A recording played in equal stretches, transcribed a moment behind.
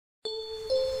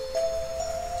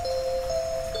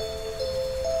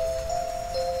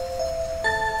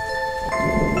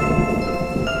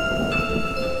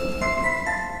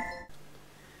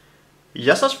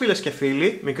Γεια σας φίλες και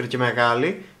φίλοι, μικροί και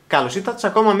μεγάλοι. Καλώς ήρθατε σε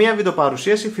ακόμα μία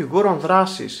βιντεοπαρουσίαση φιγούρων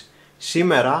δράσης.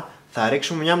 Σήμερα θα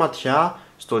ρίξουμε μια ματιά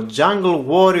στο Jungle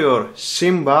Warrior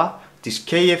Simba της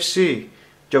KFC.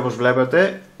 Και όπως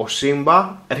βλέπετε, ο Simba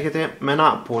έρχεται με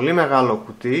ένα πολύ μεγάλο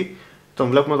κουτί. Τον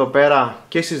βλέπουμε εδώ πέρα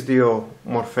και στις δύο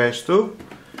μορφές του.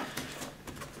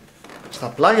 Στα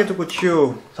πλάγια του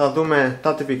κουτιού θα δούμε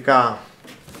τα τυπικά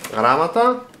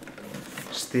γράμματα.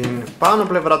 Στην πάνω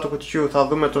πλευρά του κουτιού θα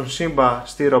δούμε τον Simba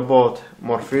στη ρομπότ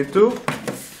μορφή του.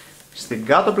 Στην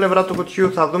κάτω πλευρά του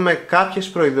κουτιού θα δούμε κάποιες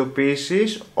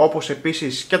προειδοποιήσεις, όπως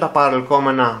επίσης και τα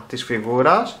παρελκόμενα της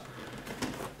φιγούρας.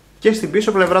 Και στην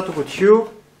πίσω πλευρά του κουτιού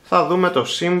θα δούμε το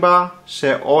Simba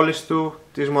σε όλες του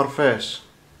τις μορφές.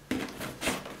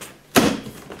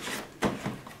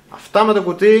 Αυτά με το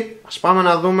κουτί, ας πάμε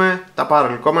να δούμε τα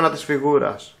παρελκόμενα της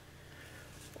φιγούρας.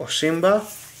 Ο Simba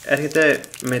έρχεται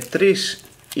με τρεις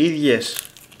ίδιες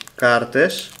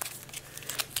κάρτες.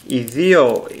 Οι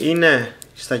δύο είναι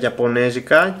στα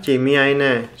Ιαπωνέζικα και η μία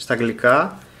είναι στα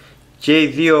Αγγλικά.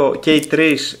 Και οι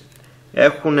τρεις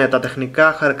έχουν τα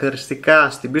τεχνικά χαρακτηριστικά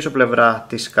στην πίσω πλευρά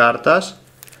της κάρτας.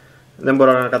 Δεν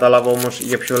μπορώ να καταλάβω όμως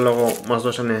για ποιο λόγο μας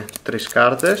δώσανε τρεις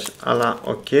κάρτες, αλλά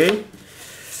οκ.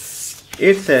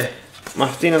 Ήρθε με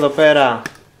αυτήν εδώ πέρα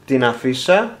την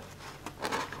αφίσα.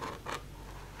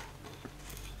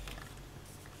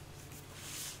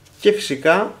 Και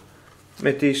φυσικά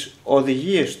με τις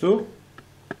οδηγίες του,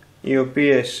 οι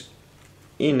οποίες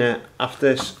είναι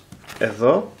αυτές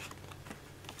εδώ.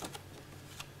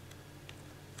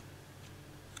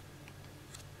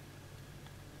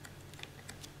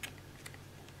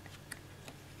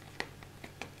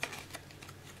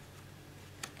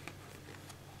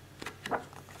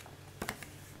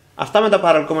 Αυτά με τα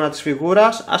παρελκόμενα της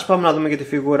φιγούρας. Ας πάμε να δούμε και τη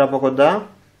φιγούρα από κοντά.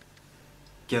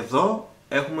 Και εδώ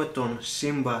έχουμε τον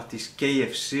Simba της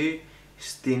KFC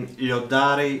στην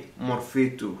λιοντάρι μορφή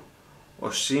του. Ο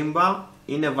Simba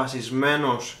είναι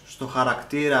βασισμένος στο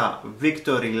χαρακτήρα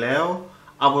Victory Leo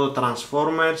από το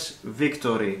Transformers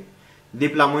Victory.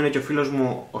 Δίπλα μου είναι και ο φίλος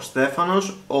μου ο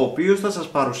Stefanos, ο οποίος θα σας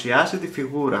παρουσιάσει τη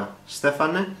φιγούρα.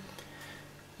 Στέφανε.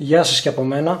 Γεια σας και από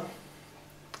μένα.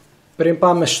 Πριν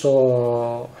πάμε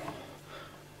στο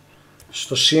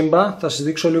Simba, θα σας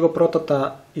δείξω λίγο πρώτα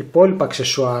τα υπόλοιπα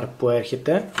αξεσουάρ που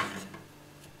έρχεται.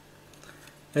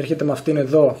 Έρχεται με αυτήν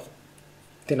εδώ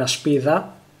την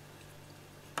ασπίδα.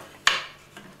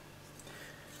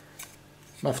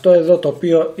 Με αυτό εδώ το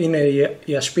οποίο είναι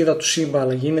η ασπίδα του Simba,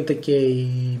 αλλά γίνεται και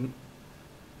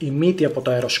η μύτη από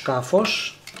το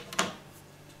αεροσκάφος.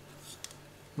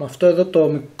 Με αυτό εδώ το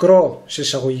μικρό σε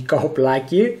εισαγωγικά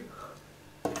οπλάκι.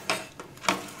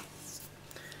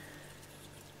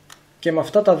 Και με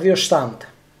αυτά τα δύο stand.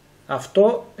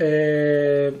 Αυτό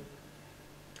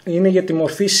είναι για τη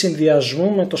μορφή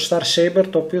συνδυασμού με το Star Saber,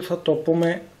 το οποίο θα το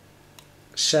πούμε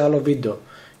σε άλλο βίντεο.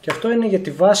 Και αυτό είναι για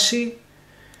τη βάση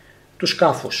του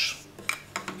σκάφους.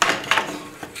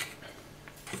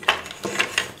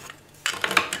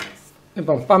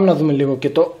 Λοιπόν, πάμε να δούμε λίγο και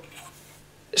το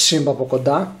Simba από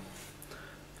κοντά.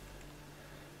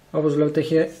 Όπως βλέπετε,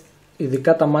 έχει,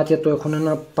 ειδικά τα μάτια του έχουν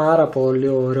ένα πάρα πολύ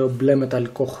ωραίο μπλε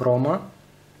μεταλλικό χρώμα.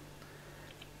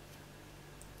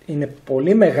 Είναι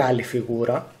πολύ μεγάλη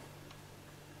φιγούρα.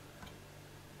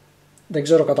 Δεν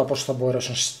ξέρω κατά πόσο θα μπορέσω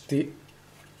να σας τη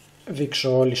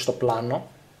δείξω όλη στο πλάνο.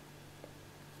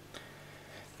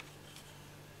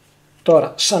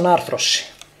 Τώρα, σαν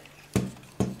άρθρωση.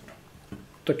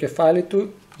 Το κεφάλι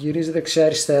του γυρίζει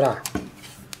δεξιά-αριστερά.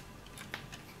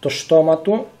 Το στόμα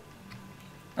του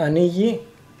ανοίγει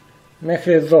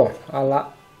μέχρι εδώ,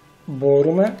 αλλά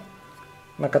μπορούμε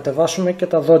να κατεβάσουμε και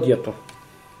τα δόντια του.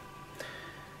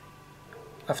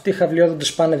 Αυτοί οι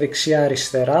χαυλιόδοντες πάνε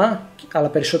δεξιά-αριστερά, αλλά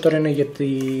περισσότερο είναι για τη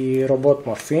ρομπότ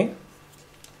μορφή.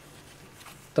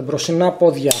 Τα μπροστινά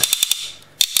πόδια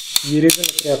γυρίζουν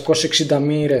 360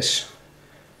 μοίρες,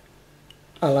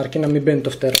 αλλά αρκεί να μην μπαίνει το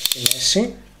φτερό στη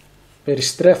μέση.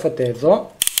 Περιστρέφονται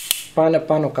εδώ, πάνε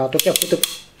πάνω κάτω και ακούτε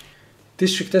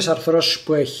τις σφιχτές αρθρώσεις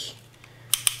που έχει.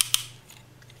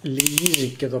 Λυγίζει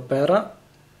και εδώ πέρα.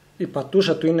 Η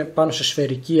πατούσα του είναι πάνω σε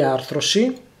σφαιρική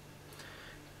άρθρωση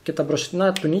και τα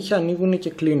μπροστινά του νύχια ανοίγουν και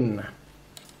κλείνουν.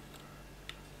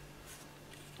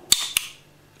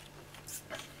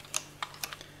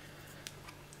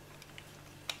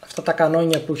 Αυτά τα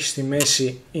κανόνια που έχει στη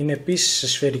μέση είναι επίσης σε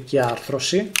σφαιρική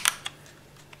άρθρωση,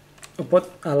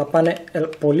 αλλά πάνε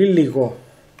πολύ λίγο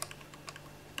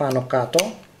πάνω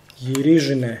κάτω,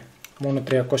 γυρίζουν μόνο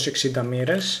 360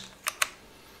 μοίρες.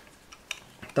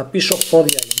 Τα πίσω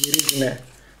πόδια γυρίζουν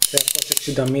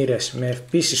 360 μοίρες με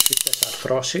επίσης σφιχτές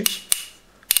αρθρώσεις.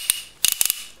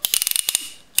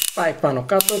 Πάει πάνω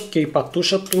κάτω και η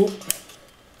πατούσα του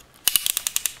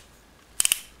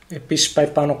επίσης πάει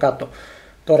πάνω κάτω.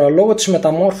 Τώρα λόγω της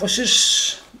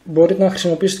μεταμόρφωσης μπορείτε να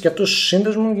χρησιμοποιήσετε και αυτούς τους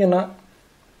σύνδεσμους για να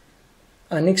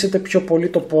ανοίξετε πιο πολύ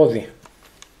το πόδι.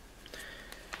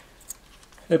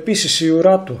 Επίσης η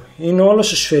ουρά του είναι όλο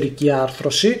σε σφαιρική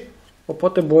άρθρωση,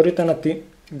 οπότε μπορείτε να την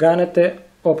κάνετε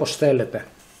όπως θέλετε.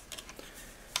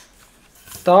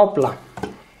 Τα όπλα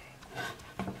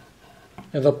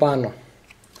εδώ πάνω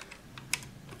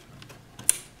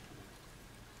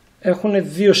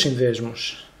έχουν δύο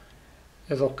συνδέσμους,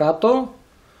 εδώ κάτω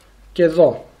και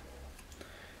εδώ.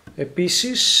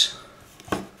 Επίσης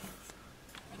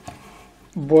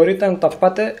μπορείτε να τα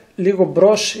πάτε λίγο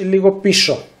μπρος ή λίγο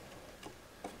πίσω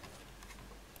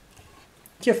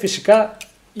και φυσικά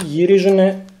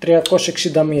γυρίζουν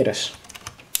 360 μοίρες.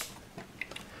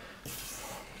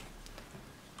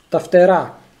 Τα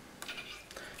φτερά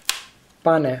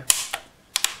πάνε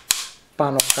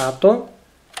πάνω κάτω,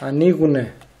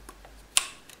 ανοίγουν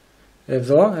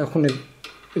εδώ, έχουν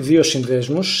δύο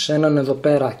συνδέσμους, έναν εδώ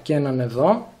πέρα και έναν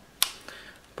εδώ.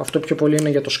 Αυτό πιο πολύ είναι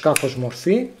για το σκάφος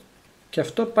μορφή και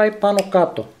αυτό πάει πάνω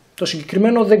κάτω. Το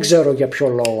συγκεκριμένο δεν ξέρω για ποιο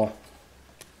λόγο.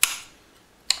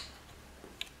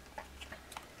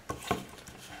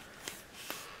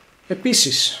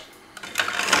 Επίσης,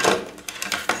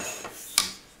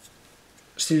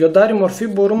 στη λιοντάρη μορφή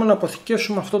μπορούμε να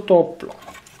αποθηκεύσουμε αυτό το όπλο.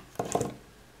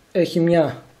 Έχει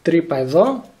μια τρύπα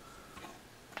εδώ,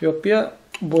 η οποία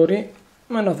μπορεί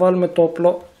να βάλουμε το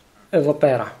όπλο εδώ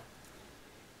πέρα.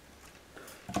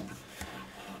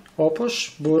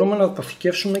 Όπως μπορούμε να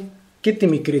αποθηκεύσουμε και τη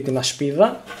μικρή την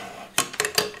ασπίδα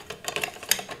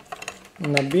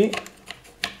να μπει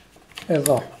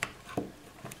εδώ.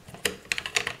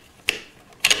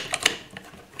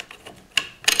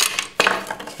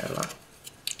 Έλα.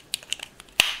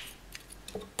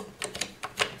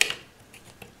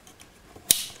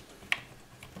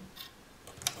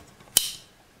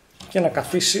 Και να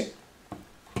καθίσει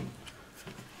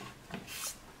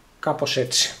κάπως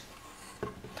έτσι.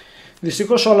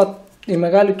 Δυστυχώς η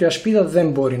μεγάλη του ασπίδα δεν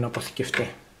μπορεί να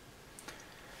αποθηκευτεί.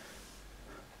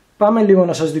 Πάμε λίγο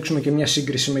να σας δείξουμε και μια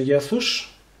σύγκριση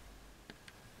μεγέθους.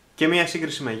 Και μια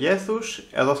σύγκριση μεγέθους.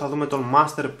 Εδώ θα δούμε τον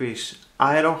Masterpiece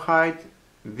Ironhide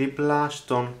δίπλα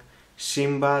στον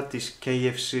Simba της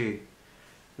KFC.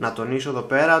 Να τονίσω εδώ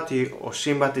πέρα ότι ο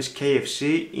Simba της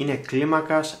KFC είναι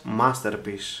κλίμακας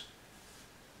Masterpiece.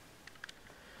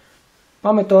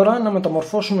 Πάμε τώρα να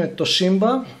μεταμορφώσουμε το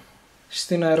Simba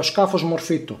στην αεροσκάφος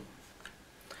μορφή του.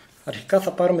 Αρχικά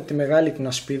θα πάρουμε τη μεγάλη την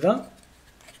ασπίδα,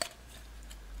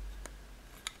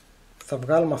 θα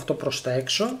βγάλουμε αυτό προς τα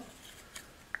έξω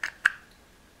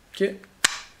και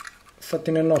θα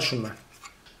την ενώσουμε.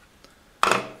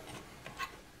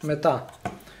 Μετά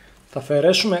θα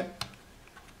αφαιρέσουμε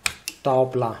τα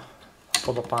όπλα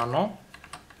από εδώ πάνω,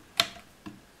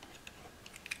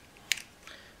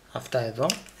 αυτά εδώ,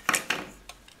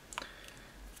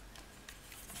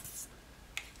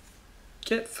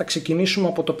 και θα ξεκινήσουμε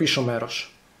από το πίσω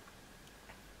μέρος.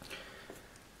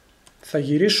 Θα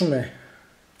γυρίσουμε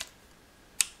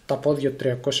τα πόδια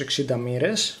 360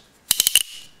 μοίρες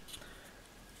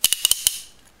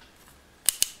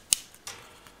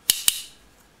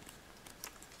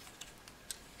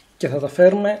και θα τα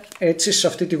φέρουμε έτσι σε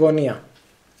αυτή τη γωνία.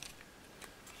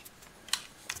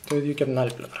 Το ίδιο και από την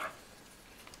άλλη πλευρά.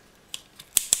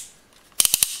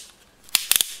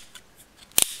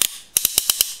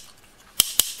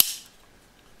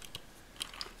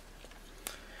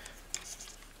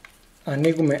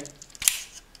 Ανοίγουμε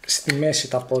στη μέση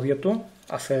τα πόδια του,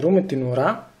 αφαιρούμε την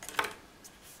ουρά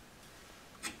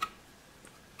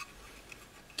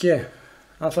και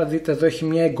αν θα δείτε εδώ έχει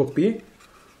μια εγκοπή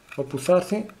όπου θα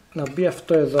έρθει να μπει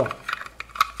αυτό εδώ.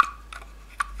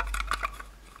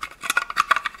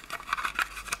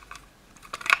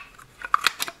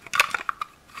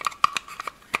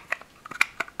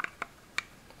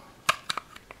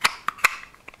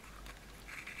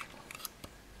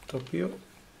 Το οποίο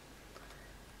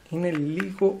είναι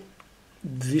λίγο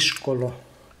δύσκολο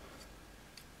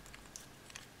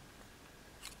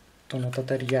το να τα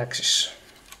ταιριάξεις,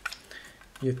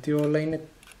 γιατί όλα είναι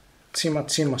τσίμα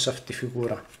τσίμα σε αυτή τη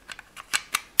φιγούρα.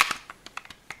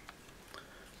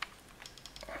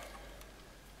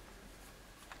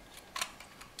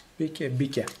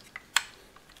 Μπήκε.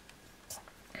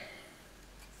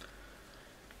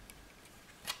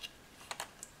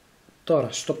 Τώρα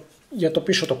για το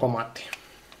πίσω το κομμάτι.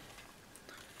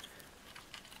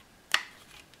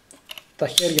 Τα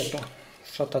χέρια του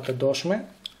θα τα τεντώσουμε,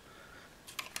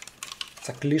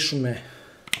 θα κλείσουμε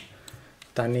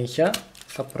τα νύχια,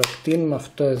 θα προεκτείνουμε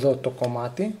αυτό εδώ το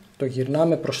κομμάτι, το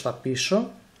γυρνάμε προς τα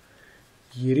πίσω,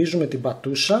 γυρίζουμε την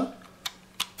πατούσα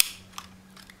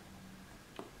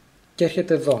και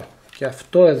έρχεται εδώ. Και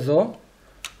αυτό εδώ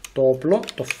το όπλο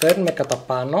το φέρνουμε κατά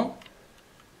πάνω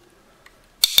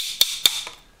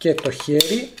και το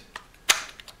χέρι,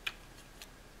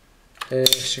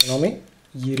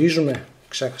 γυρίζουμε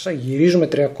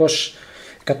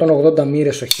 180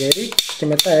 μοίρες στο χέρι και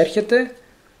μετά έρχεται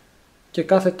και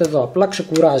κάθεται εδώ, απλά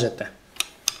ξεκουράζεται.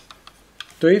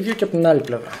 Το ίδιο και από την άλλη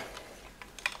πλευρά.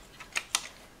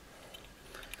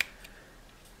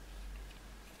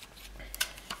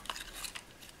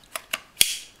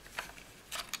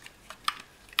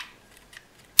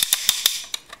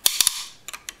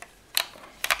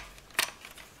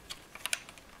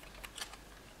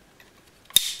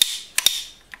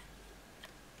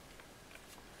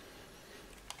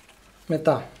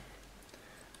 Μετά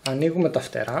ανοίγουμε τα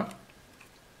φτερά,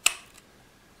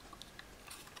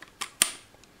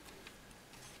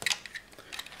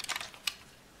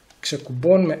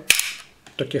 ξεκουμπώνουμε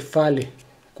το κεφάλι,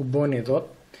 κουμπώνει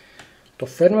εδώ, το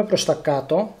φέρνουμε προς τα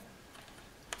κάτω,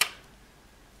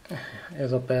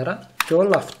 εδώ πέρα, και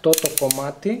όλο αυτό το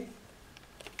κομμάτι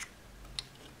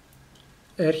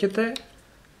έρχεται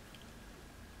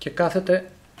και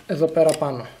κάθεται εδώ πέρα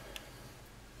πάνω.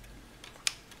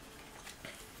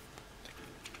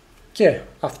 Και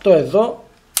αυτό εδώ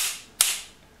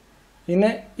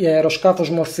είναι η αεροσκάφος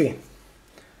μορφή.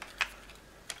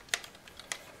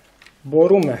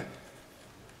 Μπορούμε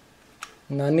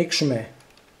να ανοίξουμε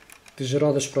τις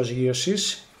ρόδες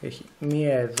προσγείωσης. Έχει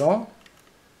μία εδώ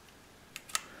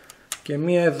και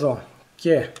μία εδώ.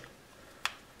 Και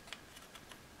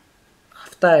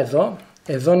αυτά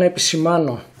εδώ να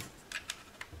επισημάνω,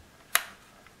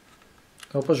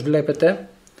 όπως βλέπετε,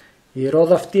 η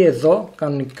ρόδα αυτή εδώ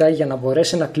κανονικά για να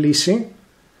μπορέσει να κλείσει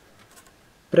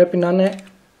πρέπει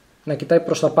να κοιτάει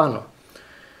προς τα πάνω.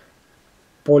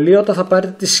 Πολλοί όταν θα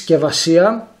πάρετε τη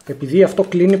συσκευασία, επειδή αυτό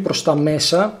κλείνει προς τα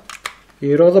μέσα,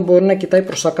 η ρόδα μπορεί να κοιτάει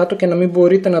προς τα κάτω και να μην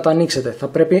μπορείτε να τα ανοίξετε. Θα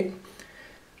πρέπει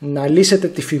να λύσετε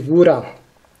τη φιγούρα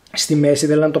στη μέση,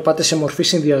 δηλαδή να το πάτε σε μορφή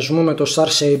συνδυασμού με το Star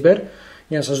Saber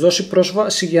για να σας δώσει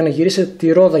πρόσβαση για να γυρίσετε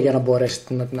τη ρόδα για να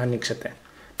μπορέσετε να την ανοίξετε.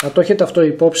 Να το έχετε αυτό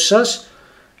υπόψη σας,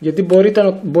 γιατί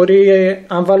μπορεί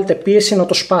αν βάλετε πίεση να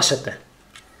το σπάσετε.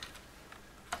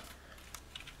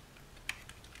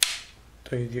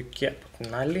 Το ίδιο και από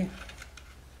την άλλη.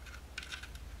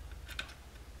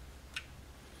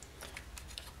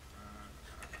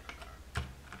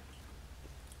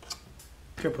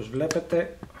 Και όπως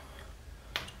βλέπετε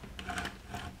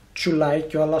τσουλάει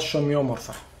και όλα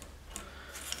ομοιόμορφα.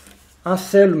 Αν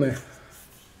θέλουμε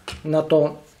να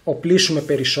το οπλίσουμε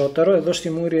περισσότερο, εδώ στη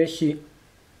μούρη έχει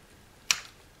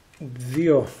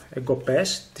δύο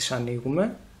εγκοπές, τις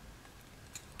ανοίγουμε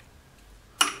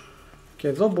και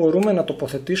εδώ μπορούμε να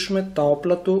τοποθετήσουμε τα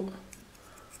όπλα του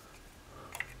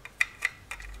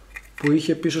που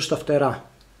είχε πίσω στα φτερά.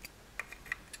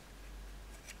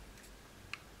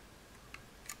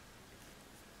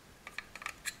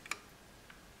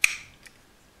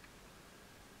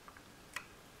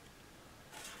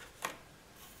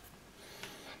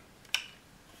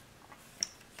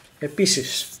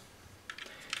 Επίσης,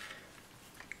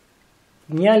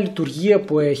 μια λειτουργία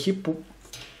που έχει, που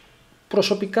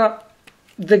προσωπικά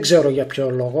δεν ξέρω για ποιο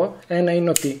λόγο, ένα είναι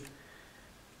ότι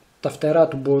τα φτερά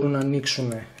του μπορούν να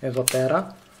ανοίξουν εδώ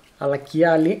πέρα, αλλά και οι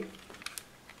άλλοι,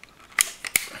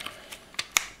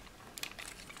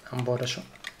 αν μπορέσω,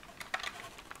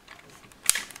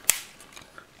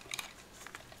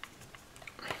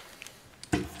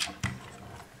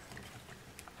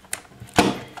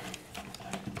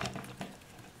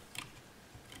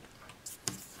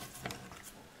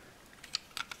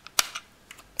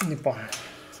 λοιπόν,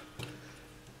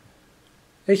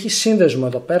 έχει σύνδεσμο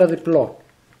εδώ πέρα διπλό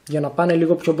για να πάνε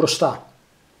λίγο πιο μπροστά.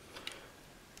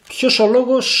 Ποιος ο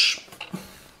λόγος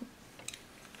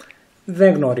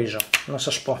δεν γνωρίζω να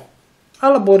σας πω,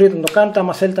 αλλά μπορείτε να το κάνετε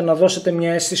άμα θέλετε να δώσετε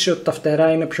μια αίσθηση ότι τα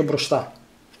φτερά είναι πιο μπροστά.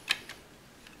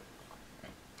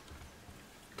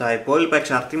 Τα υπόλοιπα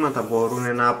εξαρτήματα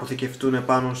μπορούν να αποθηκευτούν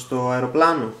πάνω στο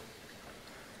αεροπλάνο.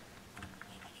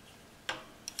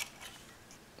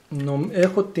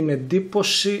 Έχω την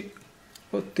εντύπωση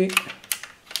ότι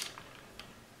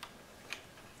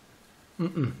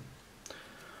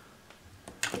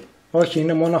όχι,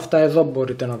 είναι μόνο αυτά εδώ που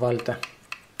μπορείτε να βάλετε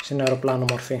στην αεροπλάνο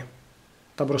μορφή,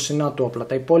 τα μπροστινά του όπλα,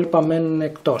 τα υπόλοιπα μένουν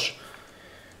εκτός.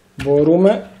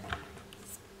 Μπορούμε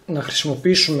να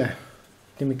χρησιμοποιήσουμε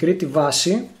τη μικρή τη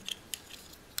βάση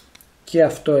και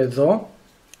αυτό εδώ,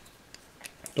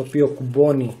 το οποίο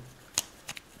κουμπώνει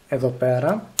εδώ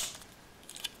πέρα,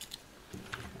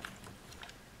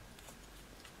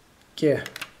 και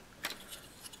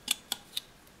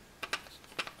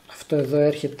αυτό εδώ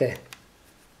έρχεται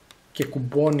και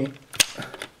κουμπώνει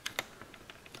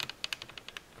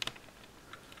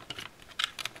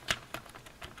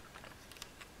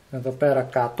εδώ πέρα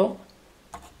κάτω.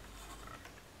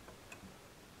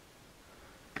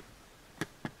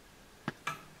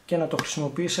 Και να το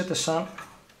χρησιμοποιήσετε σαν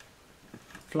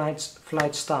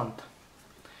flight stand.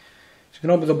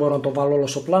 Συγγνώμη, δεν μπορώ να το βάλω όλο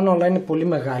στο πλάνο, αλλά είναι πολύ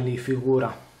μεγάλη η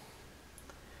φιγούρα.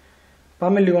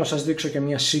 Πάμε λίγο να σας δείξω και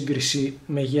μια σύγκριση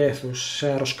μεγέθους σε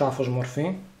αεροσκάφος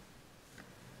μορφή.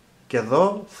 Και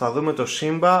εδώ θα δούμε το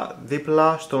Simba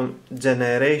δίπλα στον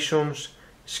Generations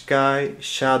Sky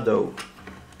Shadow.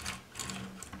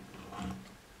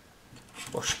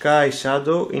 Ο Sky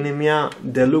Shadow είναι μια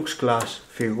deluxe class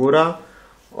φιγούρα,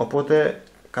 οπότε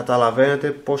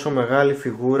καταλαβαίνετε πόσο μεγάλη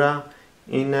φιγούρα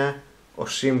είναι ο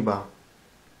Simba.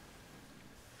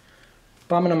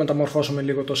 Πάμε να μεταμορφώσουμε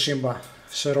λίγο το Simba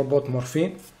σε ρομπότ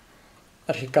μορφή.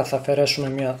 Αρχικά θα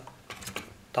αφαιρέσουμε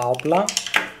τα όπλα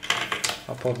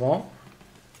από εδώ.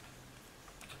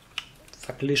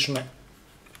 Θα κλείσουμε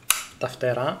τα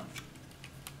φτερά.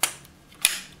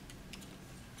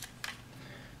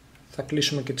 Θα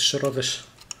κλείσουμε και τις ρόδες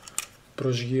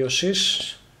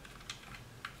προσγείωσης.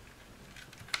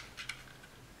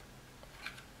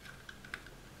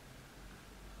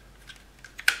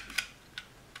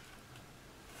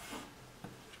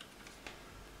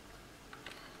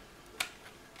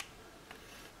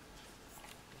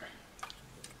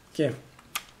 Και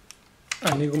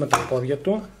ανοίγουμε τα πόδια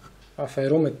του,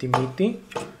 αφαιρούμε τη μύτη,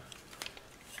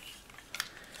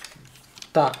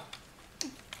 τα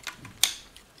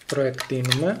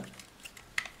προεκτείνουμε,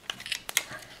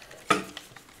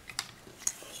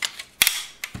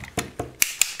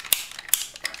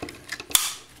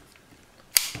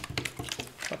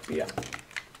 τα οποία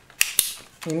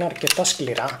είναι αρκετά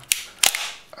σκληρά.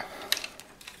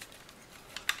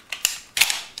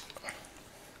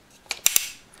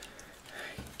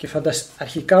 Και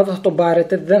αρχικά όταν θα τον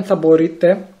πάρετε δεν θα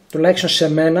μπορείτε, τουλάχιστον σε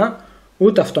μένα,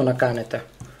 ούτε αυτό να κάνετε.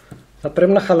 Θα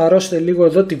πρέπει να χαλαρώσετε λίγο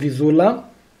εδώ τη βιδούλα.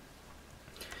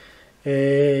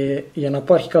 Για να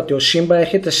πω αρχικά ότι ο Simba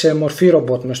έρχεται σε μορφή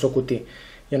ρομπότ μες στο κουτί.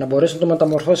 Για να μπορέσετε να το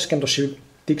μεταμορφώσετε και να το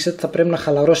συμπτύξετε θα πρέπει να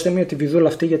χαλαρώσετε μια τη βιδούλα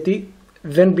αυτή, γιατί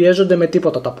δεν πιέζονται με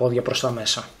τίποτα τα πόδια προς τα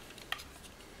μέσα.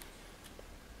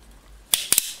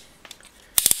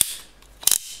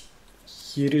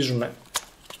 Γυρίζουμε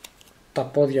τα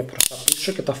πόδια προς τα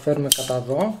πίσω και τα φέρνουμε κατά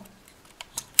εδώ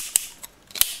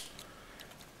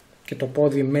και το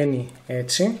πόδι μένει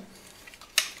έτσι,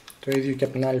 το ίδιο και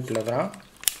από την άλλη πλευρά.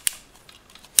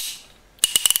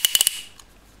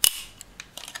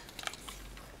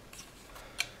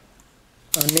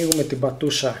 Ανοίγουμε την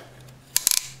πατούσα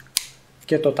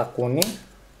και το τακούνι.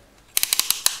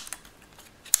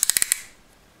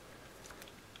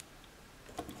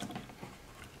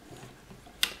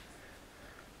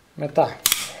 Μετά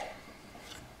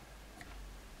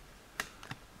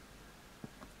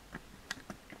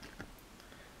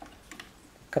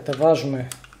κατεβάζουμε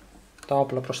τα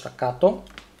όπλα προς τα κάτω,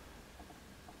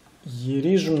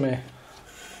 γυρίζουμε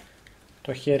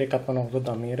το χέρι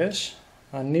 180 μοίρες,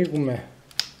 ανοίγουμε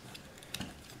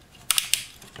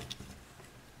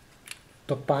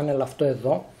το πάνελ αυτό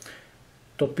εδώ,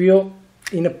 το οποίο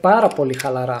είναι πάρα πολύ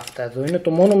χαλαρά αυτά εδώ, είναι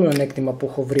το μόνο μειονέκτημα που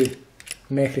έχω βρει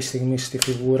μέχρι στιγμής στη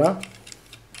φιγούρα.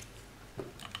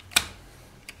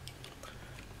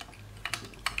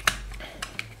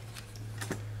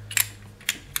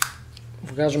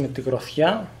 Βγάζουμε τη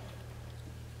γροθιά.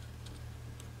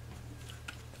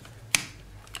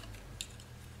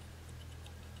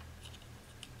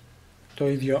 Το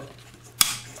ίδιο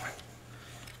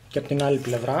και από την άλλη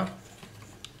πλευρά.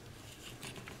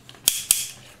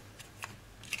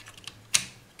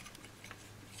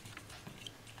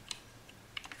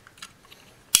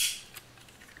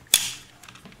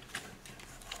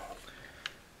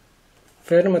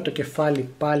 Φέρνουμε το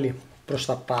κεφάλι πάλι προς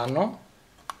τα πάνω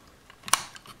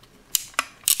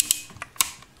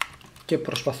και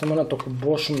προσπαθούμε να το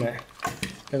κουμπώσουμε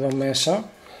εδώ μέσα,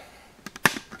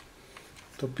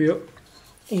 το οποίο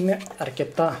είναι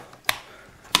αρκετά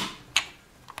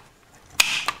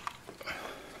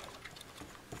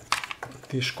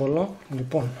δύσκολο.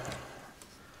 Λοιπόν,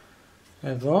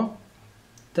 εδώ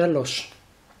τέλος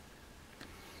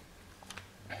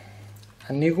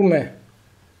ανοίγουμε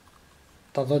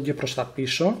τα δόντια προς τα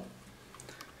πίσω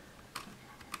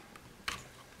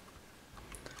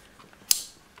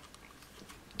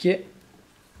και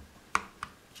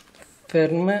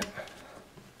φέρνουμε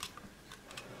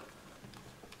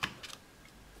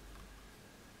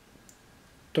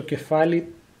το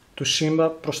κεφάλι του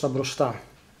Simba προς τα μπροστά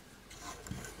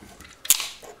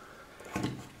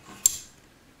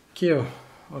και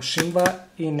ο Simba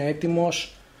είναι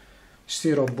έτοιμος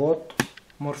στη ρομπότ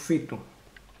μορφή του.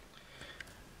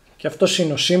 Και αυτός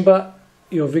είναι ο Simba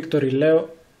ή ο Victory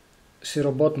λέω στη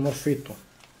ρομπότ μορφή του.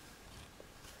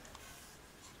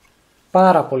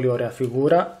 Πάρα πολύ ωραία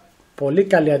φιγούρα, πολύ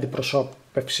καλή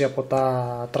αντιπροσώπευση από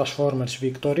τα Transformers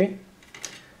Victory.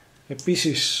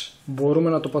 Επίσης μπορούμε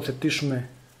να τοποθετήσουμε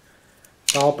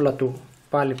τα όπλα του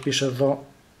πάλι πίσω εδώ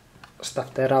στα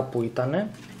φτερά που ήτανε.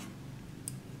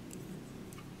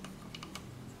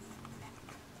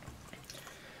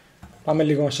 Πάμε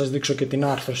λίγο να σας δείξω και την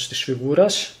άρθρωση της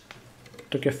φιγούρας.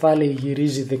 Το κεφάλι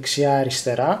γυρίζει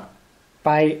δεξιά-αριστερά,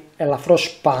 πάει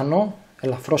ελαφρώς πάνω,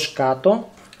 ελαφρώς κάτω.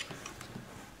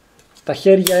 Τα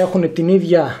χέρια έχουν την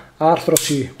ίδια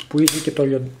άρθρωση που είχε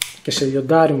και σε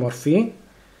λιοντάρι μορφή.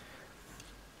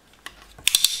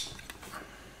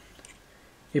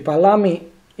 Η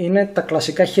παλάμη είναι τα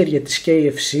κλασικά χέρια της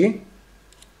KFC,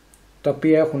 τα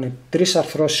οποία έχουν 3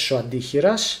 αρθρώσεις ο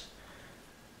αντίχειρας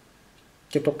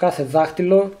και το κάθε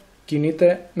δάχτυλο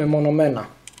κινείται μεμονωμένα.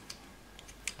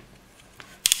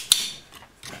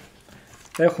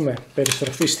 Έχουμε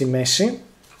περιστροφή στη μέση,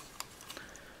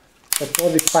 το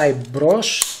πόδι πάει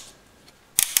μπρος,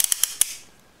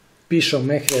 πίσω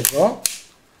μέχρι εδώ,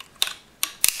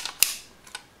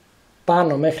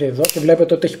 πάνω μέχρι εδώ και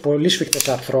βλέπετε ότι έχει πολύ σφιχτές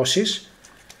αρθρώσεις.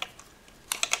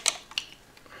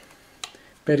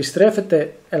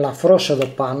 Περιστρέφεται ελαφρώς εδώ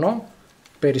πάνω,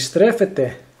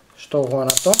 περιστρέφεται στο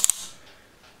γόνατο,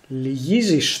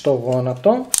 λυγίζει στο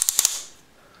γόνατο,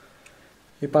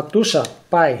 η πατούσα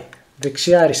πάει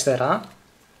δεξιά-αριστερά,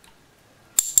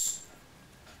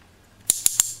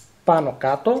 πάνω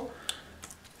κάτω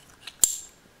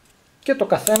και το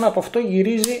καθένα από αυτό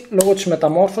γυρίζει λόγω της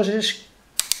μεταμόρφωσης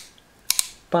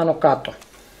πάνω κάτω.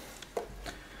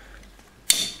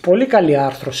 Πολύ καλή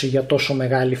άρθρωση για τόσο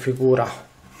μεγάλη φιγούρα.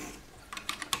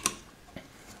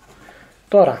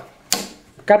 Τώρα,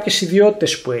 κάποιες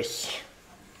ιδιότητες που έχει.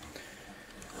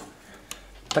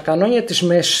 Τα κανόνια της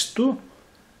μέσης του,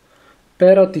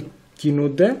 πέρα ότι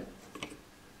κινούνται,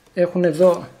 έχουν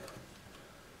εδώ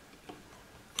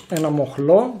ένα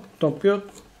μοχλό, το οποίο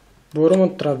μπορούμε να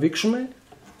το τραβήξουμε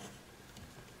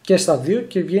και στα δύο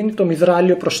και βγαίνει το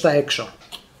μυδράλιο προς τα έξω.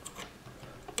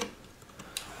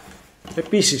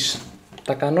 Επίσης,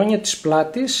 τα κανόνια της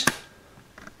πλάτης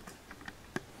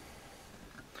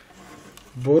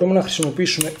μπορούμε να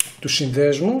χρησιμοποιήσουμε τους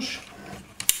συνδέσμους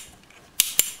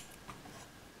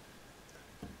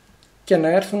και να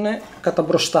έρθουν κατά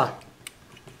μπροστά.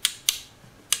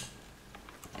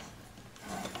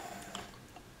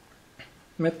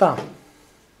 Μετά,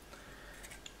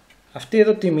 αυτή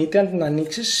εδώ τη μύτη, αν την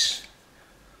ανοίξεις,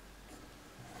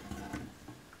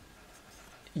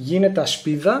 γίνεται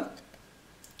ασπίδα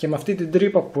και με αυτή την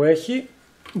τρύπα που έχει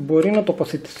μπορεί να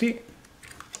τοποθετηθεί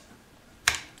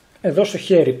εδώ στο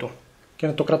χέρι του και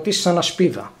να το κρατήσει σαν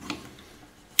ασπίδα.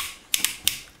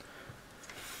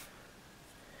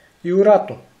 Η ουρά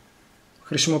του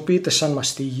χρησιμοποιείται σαν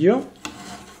μαστίγιο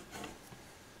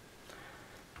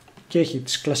και έχει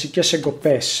τις κλασικές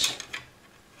εγκοπές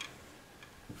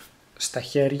στα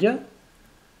χέρια.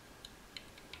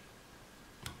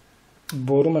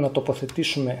 Μπορούμε να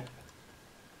τοποθετήσουμε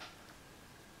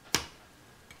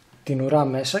την ουρά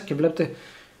μέσα και βλέπετε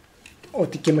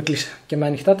ότι και με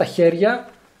ανοιχτά τα χέρια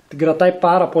την κρατάει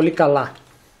πάρα πολύ καλά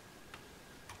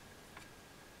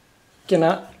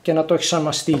και να το έχει σαν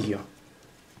μαστίγιο.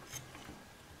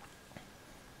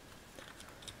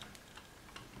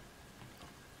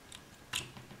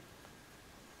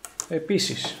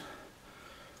 Επίσης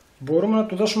μπορούμε να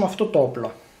του δώσουμε αυτό το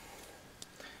όπλο.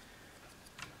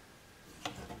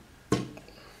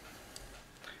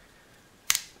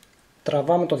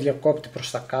 Τραβάμε το διακόπτη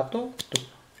προς τα κάτω,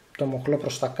 το μοχλό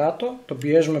προς τα κάτω, το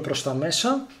πιέζουμε προς τα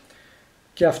μέσα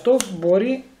και αυτό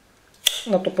μπορεί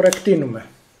να το προεκτείνουμε.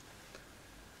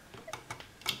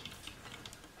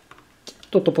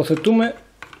 Το τοποθετούμε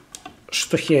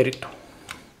στο χέρι του.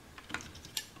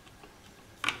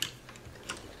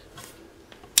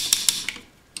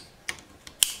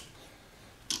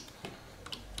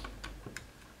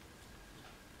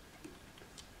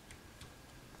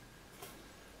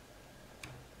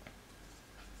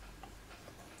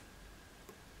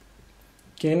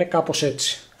 Και είναι κάπως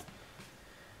έτσι.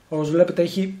 Όπως βλέπετε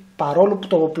έχει, παρόλο που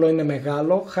το όπλο είναι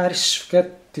μεγάλο, χάρη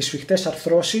στις σφιχτές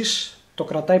αρθρώσεις το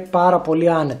κρατάει πάρα πολύ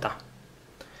άνετα.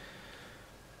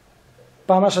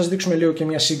 Πάμε να σας δείξουμε λίγο και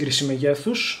μια σύγκριση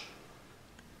μεγέθους.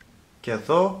 Και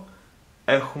εδώ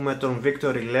έχουμε τον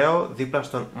Victory Leo δίπλα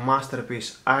στον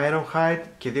Masterpiece Ironhide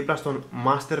και δίπλα στον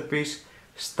Masterpiece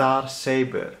Star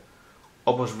Saber.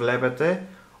 Όπως βλέπετε,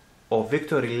 ο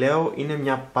Victory Leo είναι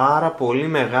μια πάρα πολύ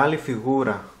μεγάλη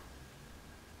φιγούρα.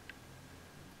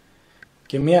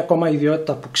 Και μία ακόμα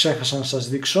ιδιότητα που ξέχασα να σας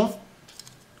δείξω.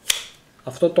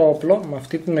 Αυτό το όπλο με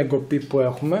αυτή την εγκοπή που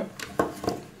έχουμε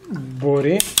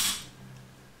μπορεί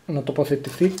να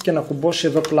τοποθετηθεί και να κουμπώσει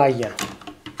εδώ πλάγια.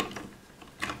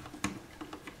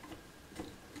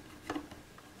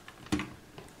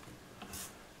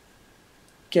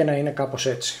 Και να είναι κάπως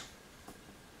έτσι.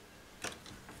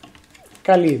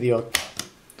 Καλή ιδιότητα.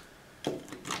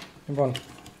 Λοιπόν,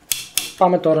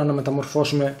 πάμε τώρα να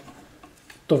μεταμορφώσουμε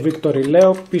το Victory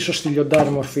Leo πίσω στη λιοντάρη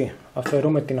μορφή.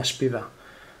 Αφαιρούμε την ασπίδα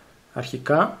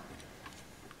αρχικά.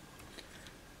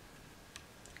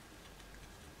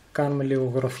 Κάνουμε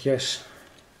λίγο γροθιές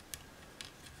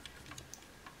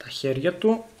τα χέρια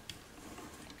του.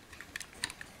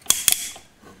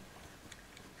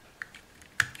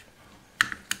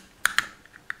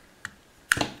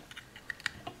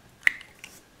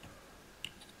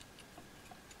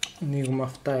 Ανοίγουμε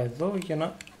αυτά εδώ για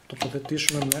να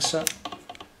τοποθετήσουμε μέσα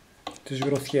τις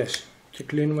γροθιές και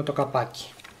κλείνουμε το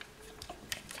καπάκι.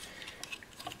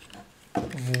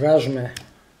 Βγάζουμε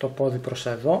το πόδι προς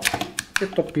εδώ και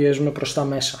το πιέζουμε προς τα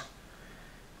μέσα.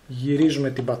 Γυρίζουμε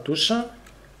την πατούσα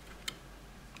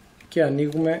και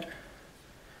ανοίγουμε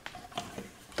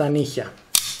τα νύχια.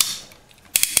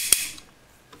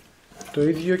 Το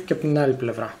ίδιο και από την άλλη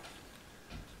πλευρά.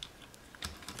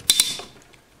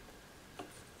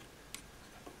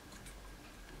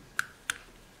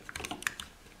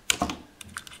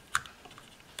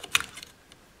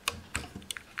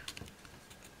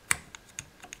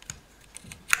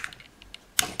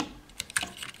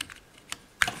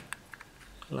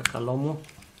 Αλλά καλό μου.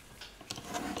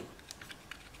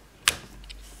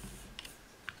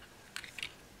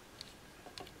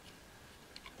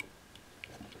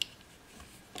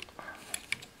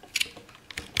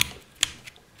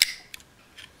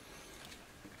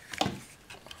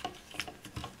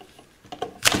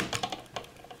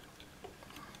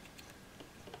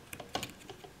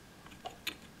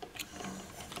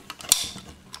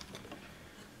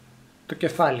 Το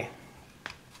κεφάλι.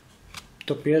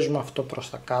 Το πιέζουμε αυτό προς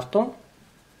τα κάτω.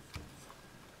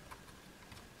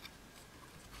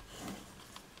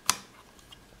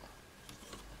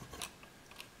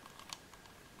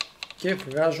 Και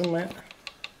βγάζουμε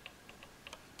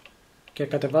και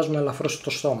κατεβάζουμε ελαφρώς το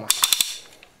στόμα.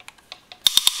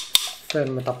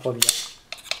 Φέρνουμε τα πόδια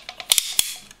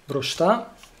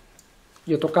μπροστά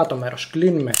για το κάτω μέρος.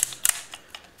 Κλείνουμε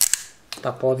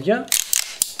τα πόδια.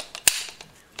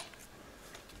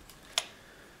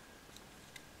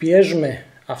 Πιέζουμε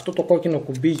αυτό το κόκκινο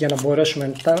κουμπί για να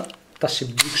μπορέσουμε να τα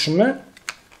συμπήξουμε.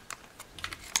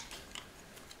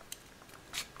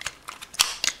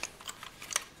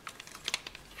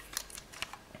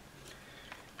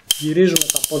 Γυρίζουμε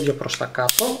τα πόδια προς τα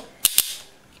κάτω.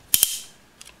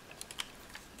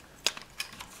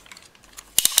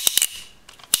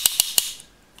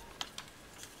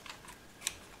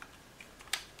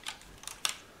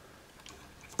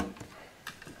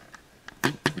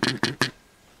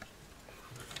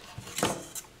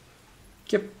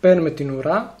 Και παίρνουμε την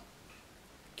ουρά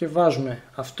και βάζουμε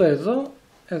αυτό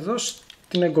εδώ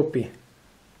στην εγκοπή.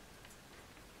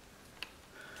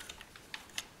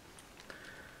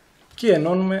 Και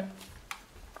ενώνουμε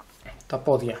τα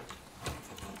πόδια.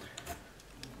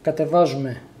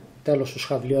 Κατεβάζουμε τέλος τους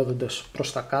χαβλιόδοντες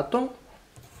προς τα κάτω.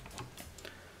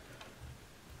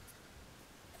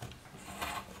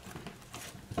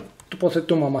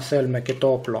 Τοποθετούμε άμα θέλουμε και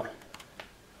το όπλο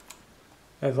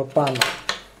εδώ πάνω.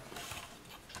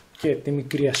 Και τη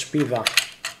μικρή ασπίδα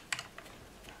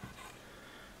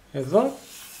εδώ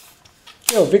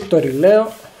και ο Victory Leo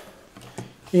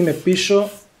είναι πίσω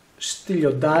στη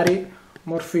λιοντάρη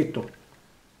μορφή του.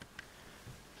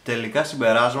 Τελικά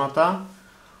συμπεράσματα,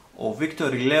 ο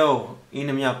Victory Leo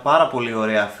είναι μια πάρα πολύ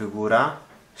ωραία φιγούρα,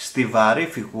 στιβαρή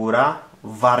φιγούρα,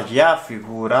 βαριά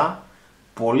φιγούρα,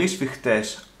 πολύ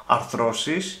σφιχτές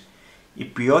αρθρώσεις, η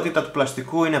ποιότητα του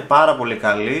πλαστικού είναι πάρα πολύ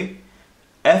καλή,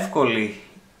 εύκολη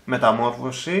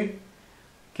μεταμόρφωση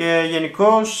και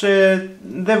γενικώς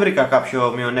δεν βρήκα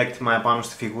κάποιο μειονέκτημα επάνω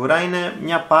στη φιγούρα. Είναι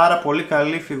μια πάρα πολύ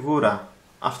καλή φιγούρα.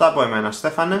 Αυτά από εμένα,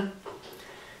 Στέφανε.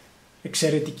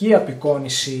 Εξαιρετική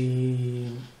απεικόνιση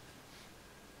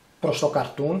προς το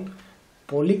καρτούν,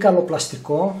 πολύ καλό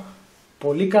πλαστικό,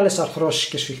 πολύ καλές αρθρώσεις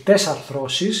και σφιχτές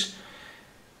αρθρώσεις.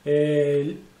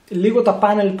 Λίγο τα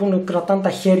πάνελ που κρατάνε τα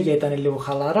χέρια ήταν λίγο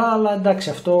χαλαρά, αλλά εντάξει,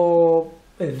 αυτό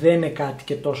δεν είναι κάτι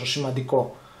και τόσο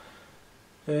σημαντικό.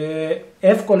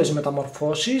 Εύκολες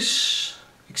μεταμορφώσεις,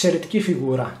 εξαιρετική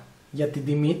φιγούρα. Για την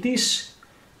τιμή της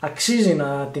αξίζει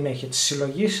να την έχετε στη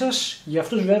συλλογή σας, για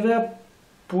αυτούς βέβαια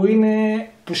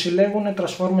που συλλέγουν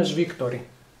Transformers Victory.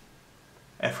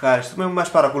 Ευχαριστούμε που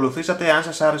μας παρακολουθήσατε. Αν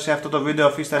σας άρεσε αυτό το βίντεο,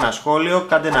 αφήστε ένα σχόλιο,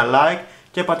 κάντε ένα like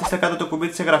και πατήστε κάτω το κουμπί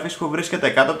της εγγραφής που βρίσκεται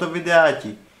κάτω από το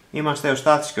βιντεάκι. Είμαστε ο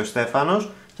Στάθης και ο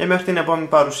Στέφανος και μέχρι την επόμενη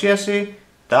παρουσίαση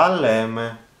τα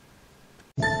λέμε.